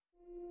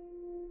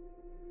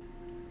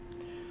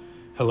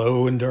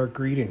Hello and dark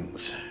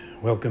greetings.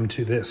 Welcome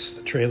to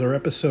the trailer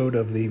episode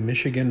of the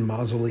Michigan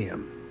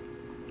Mausoleum.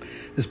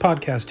 This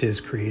podcast is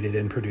created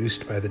and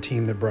produced by the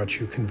team that brought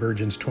you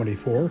Convergence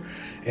 24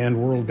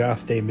 and World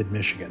Goth Day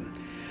Mid-Michigan.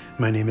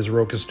 My name is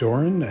Rokas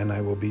Doran, and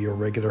I will be your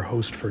regular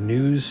host for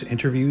news,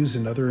 interviews,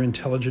 and other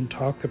intelligent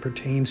talk that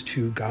pertains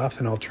to goth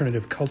and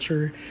alternative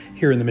culture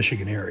here in the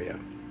Michigan area.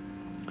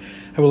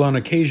 I will on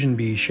occasion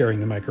be sharing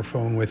the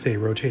microphone with a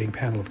rotating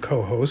panel of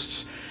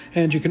co-hosts,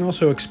 and you can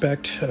also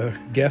expect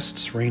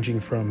guests ranging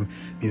from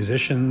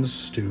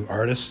musicians to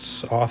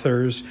artists,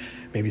 authors,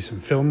 maybe some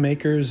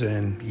filmmakers,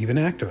 and even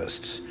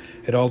activists.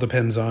 It all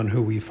depends on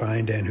who we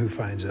find and who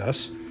finds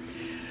us.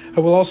 I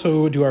will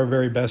also do our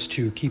very best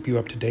to keep you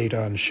up to date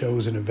on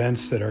shows and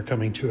events that are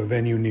coming to a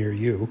venue near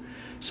you,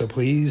 so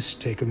please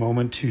take a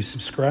moment to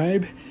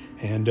subscribe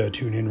and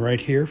tune in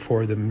right here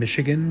for the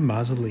Michigan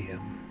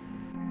Mausoleum.